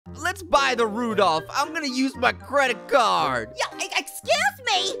Let's buy the Rudolph. I'm gonna use my credit card. Yeah, excuse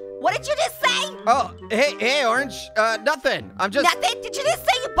me? What did you just say? Oh, hey, Orange. Nothing. I'm just... Nothing? Did you just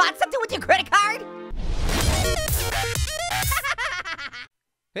say you bought something with your credit card?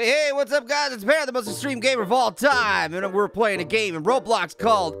 Hey, what's up, guys? It's Bear, the most extreme gamer of all time, and we're playing a game in Roblox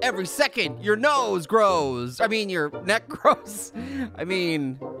called Every Second Your Nose Grows. I mean, your neck grows. I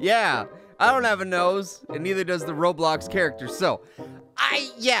mean, yeah, I don't have a nose, and neither does the Roblox character, so,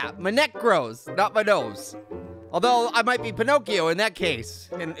 yeah, my neck grows, not my nose. Although, I might be Pinocchio in that case,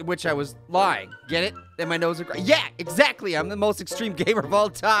 in which I was lying. Get it? And my nose would grow. Yeah, exactly, I'm the most extreme gamer of all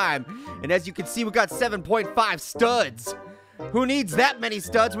time. And as you can see, we got 7.5 studs. Who needs that many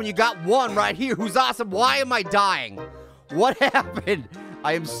studs when you got one right here who's awesome? Why am I dying? What happened?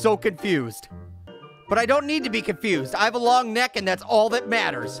 I am so confused. But I don't need to be confused. I have a long neck and that's all that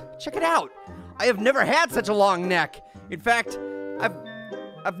matters. Check it out. I have never had such a long neck. In fact,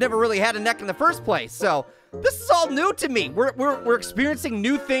 I've never really had a neck in the first place. So this is all new to me. We're experiencing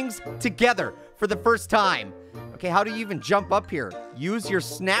new things together for the first time. Okay, how do you even jump up here? Use your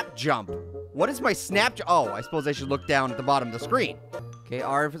snap jump. What is my snap jump? Oh, I suppose I should look down at the bottom of the screen. Okay,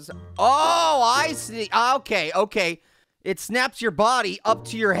 oh, I see. Okay. It snaps your body up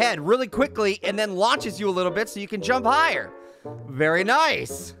to your head really quickly and then launches you a little bit so you can jump higher. Very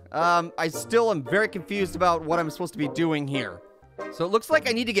nice. I still am very confused about what I'm supposed to be doing here. So it looks like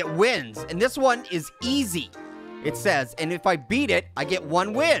I need to get wins, and this one is easy, it says. And if I beat it, I get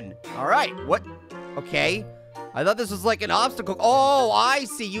one win. All right, what? Okay. I thought this was like an obstacle. Oh, I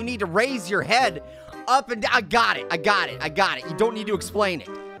see. You need to raise your head up and down. I got it. You don't need to explain it.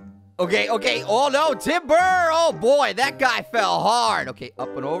 Okay. Oh, no. Timber. Oh, boy. That guy fell hard. Okay,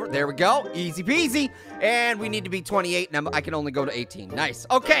 up and over. There we go. Easy peasy. And we need to be 28, and I can only go to 18. Nice.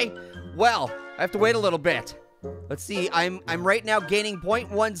 Okay. Well, I have to wait a little bit. Let's see. I'm right now gaining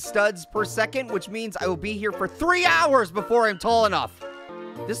 0.1 studs per second, which means I will be here for 3 hours before I'm tall enough.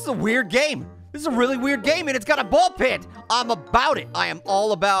 This is a weird game. This is a really weird game, and it's got a ball pit. I'm about it. I am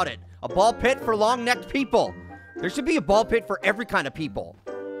all about it. A ball pit for long-necked people. There should be a ball pit for every kind of people.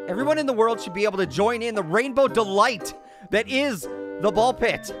 Everyone in the world should be able to join in the rainbow delight that is the ball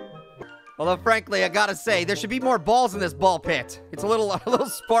pit. Although, frankly, I gotta say, there should be more balls in this ball pit. It's a little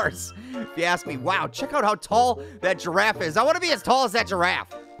sparse, if you ask me. Wow, check out how tall that giraffe is. I want to be as tall as that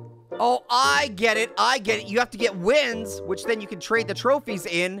giraffe. Oh, I get it. You have to get wins, which then you can trade the trophies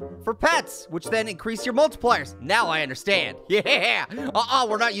in for pets, which then increase your multipliers. Now I understand. Yeah.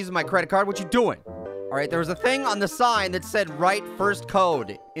 We're not using my credit card. What you doing? All right, there was a thing on the sign that said write first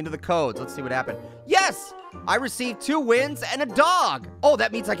code into the codes. Let's see what happened. Yes, I received 2 wins and a dog. Oh,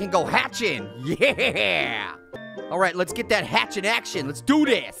 that means I can go hatching. Yeah. All right, let's get that hatch in action. Let's do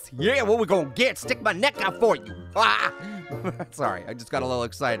this. Yeah, what we gonna get? Stick my neck out for you. Sorry, I just got a little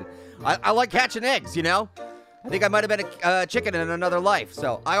excited. I like hatching eggs, you know? I think I might have been a chicken in another life.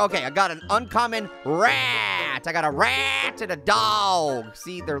 So, okay, I got an uncommon rat. I got a rat and a dog.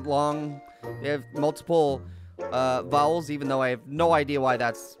 See, they're long. They have multiple vowels, even though I have no idea why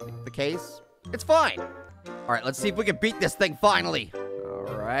that's the case. It's fine. All right, let's see if we can beat this thing finally.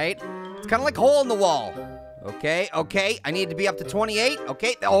 All right. It's kind of like a hole in the wall. Okay. I need to be up to 28.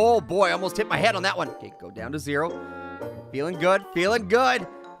 Okay. Oh, boy, I almost hit my head on that one. Okay, go down to 0. Feeling good.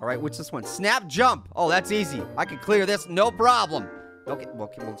 All right, what's this one? Snap jump. Oh, that's easy. I can clear this, no problem. Okay,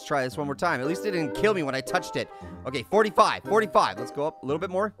 well, let's try this one more time. At least it didn't kill me when I touched it. Okay, 45. Let's go up a little bit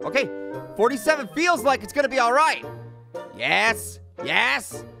more. Okay, 47 feels like it's gonna be all right. Yes.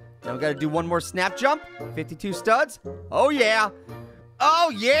 Now we gotta do one more snap jump. 52 studs. Oh, yeah.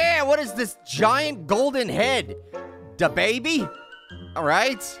 What is this giant golden head? Da baby? All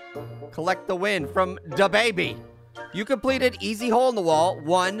right. Collect the win from Da baby. You completed easy hole in the wall,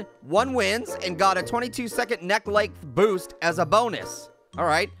 won 1 wins, and got a 22-second neck length boost as a bonus. All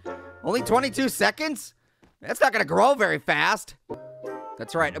right. Only 22 seconds? That's not going to grow very fast.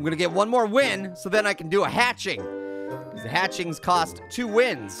 That's right. I'm going to get 1 more win, so then I can do a hatching. The hatchings cost 2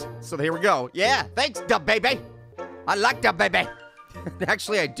 wins. So here we go. Yeah, thanks, Da baby. I like Da baby.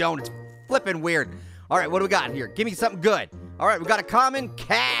 Actually, I don't. It's flipping weird. All right, what do we got here? Give me something good. All right, we got a common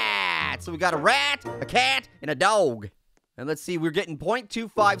cat. So we got a rat, a cat, and a dog. And let's see, we're getting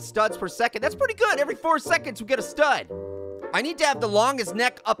 0.25 studs per second. That's pretty good. Every 4 seconds, we get a stud. I need to have the longest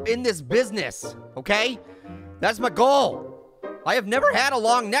neck up in this business, okay? That's my goal. I have never had a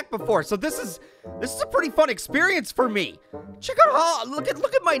long neck before, so this is a pretty fun experience for me. Check out how, look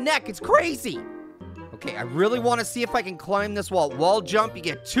at my neck. It's crazy. Okay, I really want to see if I can climb this wall. Wall jump, you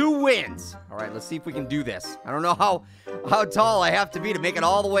get 2 wins. All right, let's see if we can do this. I don't know how tall I have to be to make it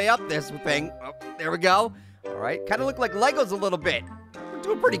all the way up this thing. Oh, there we go. All right, kind of look like Legos a little bit. We're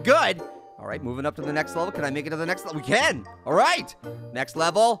doing pretty good. All right, moving up to the next level. Can I make it to the next level? We can. All right. Next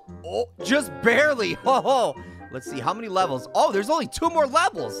level. Oh, just barely. Oh, let's see. How many levels? Oh, there's only 2 more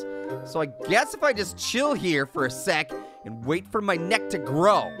levels. So I guess if I just chill here for a sec and wait for my neck to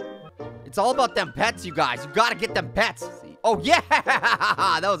grow. It's all about them pets, you guys. You gotta get them pets. See? Oh, yeah.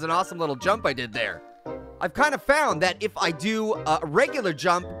 That was an awesome little jump I did there. I've kind of found that if I do a regular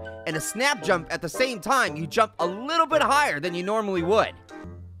jump and a snap jump at the same time, you jump a little bit higher than you normally would.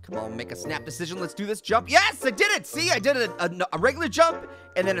 Come on, make a snap decision. Let's do this jump. Yes, I did it. See, I did a regular jump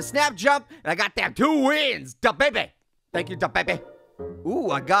and then a snap jump, and I got them 2 wins. Da baby. Thank you, da baby. Ooh,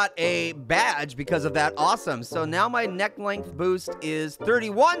 I got a badge because of that. Awesome. So now my neck length boost is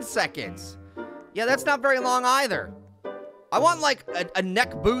 31 seconds. Yeah, that's not very long either. I want like a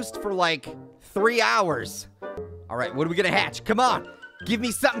neck boost for like 3 hours. All right, what are we gonna hatch? Come on, give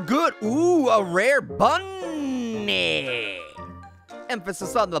me something good. Ooh, a rare bunny.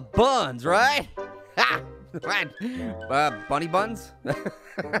 Emphasis on the buns, right? Ha! Bunny buns?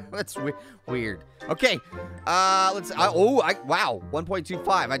 That's weird. Okay, wow, 1.25.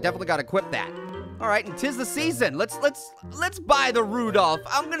 I definitely got to equip that. All right, and 'tis the season. Let's buy the Rudolph.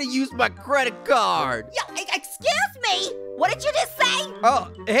 I'm gonna use my credit card. Yo, excuse me? What did you just say?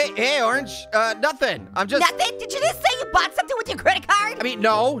 Oh, hey, Orange. Nothing. I'm just... Nothing? Did you just say you bought something with your credit card? I mean,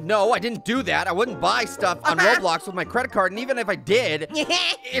 no, I didn't do that. I wouldn't buy stuff on Roblox with my credit card, and even if I did,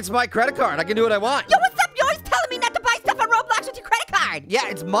 it's my credit card. I can do what I want. Yo, what's up? You're always telling me not to buy stuff on Roblox with your credit card. Yeah,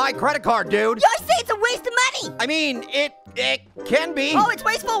 it's my credit card, dude. You always say it's a waste of money. I mean, it can be. Oh, it's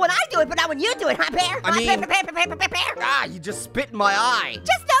wasteful when I do it, but not when you do it, huh, Pear? I mean... Pear. Ah, you just spit in my eye.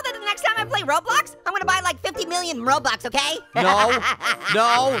 Just know that the next time I play Roblox, I'm gonna buy like 50 million Robux, okay?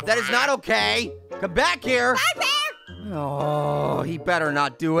 No, that is not okay. Come back here. Bye, Pear. Oh, he better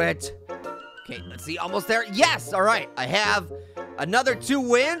not do it. Okay, let's see, almost there. Yes, all right. I have another 2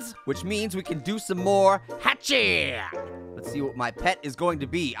 wins, which means we can do some more hatching. Let's see what my pet is going to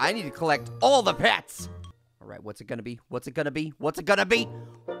be. I need to collect all the pets. All right, what's it gonna be? What's it gonna be? What's it gonna be?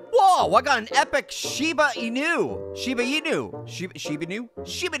 Whoa, I got an epic Shiba Inu. Shiba Inu.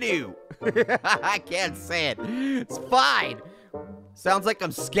 Shiba Inu. I can't say it. It's fine. Sounds like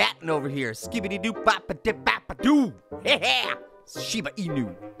I'm scatting over here. Skibbity-doo, bop-a-dip-bop-a-doo. Yeah, Shiba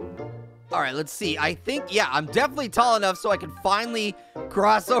Inu. All right, let's see. I think, yeah, I'm definitely tall enough so I can finally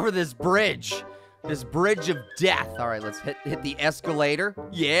cross over this bridge. This bridge of death. All right, let's hit the escalator.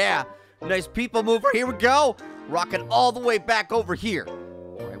 Yeah, nice people mover. Here we go. Rocking all the way back over here.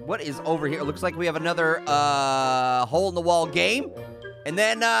 All right, what is over here? It looks like we have another hole-in-the-wall game. And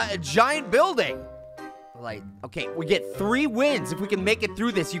then a giant building. Like, okay, we get 3 wins if we can make it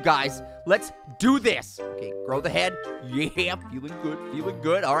through this, you guys. Let's do this. Okay, grow the head. Yeah, feeling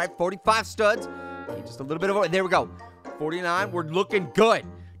good. All right, 45 studs. Okay, just a little bit of, there we go. 49, we're looking good.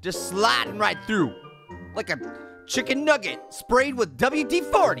 Just sliding right through. Like a chicken nugget sprayed with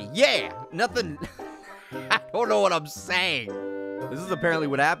WD-40. Yeah, nothing, I don't know what I'm saying. This is apparently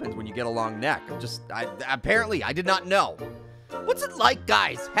what happens when you get a long neck. Apparently, I did not know. What's it like,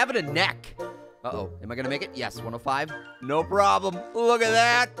 guys, having a neck? Uh-oh, am I gonna make it? Yes, 105. No problem. Look at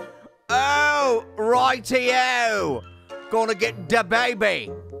that. Oh, righty-o. Gonna get da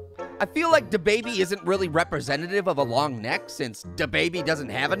baby. I feel like da baby isn't really representative of a long neck since da baby doesn't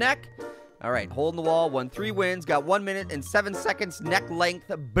have a neck. All right, hole in the wall, won 3 wins, got 1 minute and 7 seconds neck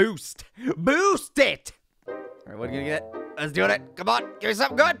length boost. Boost it. All right, what are you gonna get? Let's do it. Come on, give me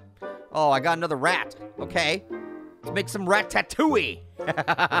something good. Oh, I got another rat. Okay. Let's make some ratatouille.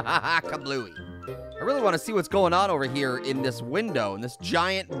 Kablooey. I really want to see what's going on over here in this window, in this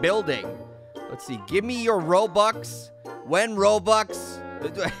giant building. Let's see. Give me your Robux. When Robux?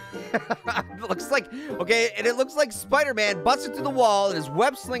 It looks like, okay, and it looks like Spider-Man busted through the wall and is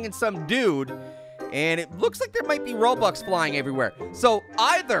web-slinging some dude. And it looks like there might be Robux flying everywhere. So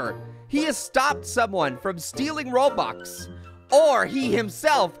either he has stopped someone from stealing Robux, or he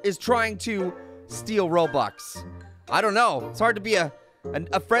himself is trying to steal Robux. I don't know. It's hard to be a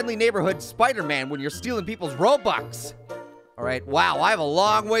friendly neighborhood Spider-Man when you're stealing people's Robux. All right, wow, I have a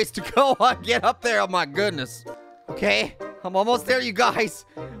long ways to go. I get up there, oh my goodness. Okay, I'm almost there, you guys.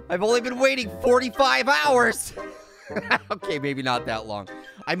 I've only been waiting 45 hours. Okay, maybe not that long.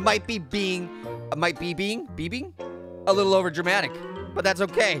 I might be being a little over dramatic, but that's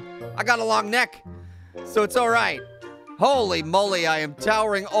okay. I got a long neck, so it's all right. Holy moly, I am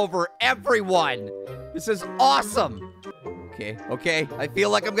towering over everyone. This is awesome. Okay, I feel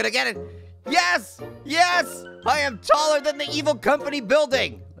like I'm gonna get it. Yes, I am taller than the evil company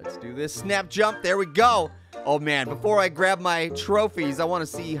building. Let's do this snap jump, there we go. Oh man, before I grab my trophies, I wanna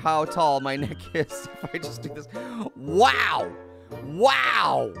see how tall my neck is if I just do this. Wow,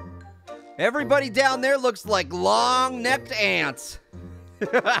 Wow. Everybody down there looks like long-necked ants.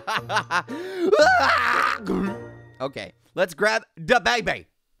 Okay, let's grab the baby.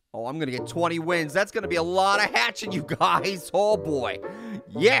 Oh, I'm gonna get 20 wins. That's gonna be a lot of hatching, you guys. Oh, boy.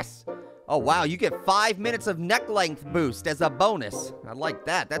 Yes. Oh, wow, you get 5 minutes of neck length boost as a bonus. I like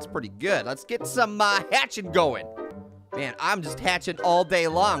that. That's pretty good. Let's get some hatching going. Man, I'm just hatching all day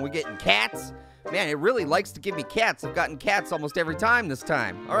long. We're getting cats. Man, it really likes to give me cats. I've gotten cats almost every time this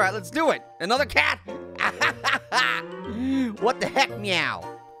time. All right, let's do it. Another cat. What the heck, Meow?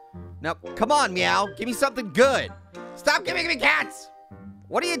 Now, come on, Meow. Give me something good. Stop giving me cats.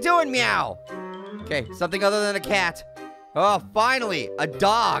 What are you doing, Meow? Okay, something other than a cat. Oh, finally, a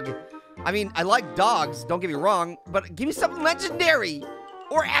dog. I mean, I like dogs, don't get me wrong, but give me something legendary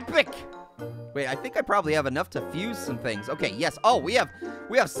or epic. Wait, I think I probably have enough to fuse some things. Okay, yes. Oh, we have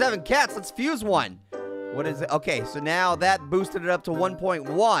 7 cats. Let's fuse one. What is it? Okay, so now that boosted it up to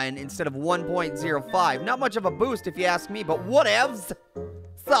 1.1 instead of 1.05. Not much of a boost if you ask me, but whatevs.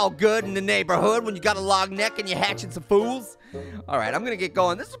 It's all good in the neighborhood when you got a long neck and you're hatching some fools. All right, I'm gonna get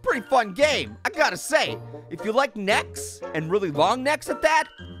going. This is a pretty fun game. I gotta say, if you like necks and really long necks at that,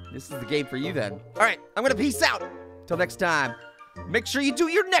 this is the game for you then. All right, I'm gonna peace out. Till next time, make sure you do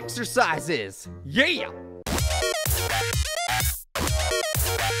your neck exercises. Yeah!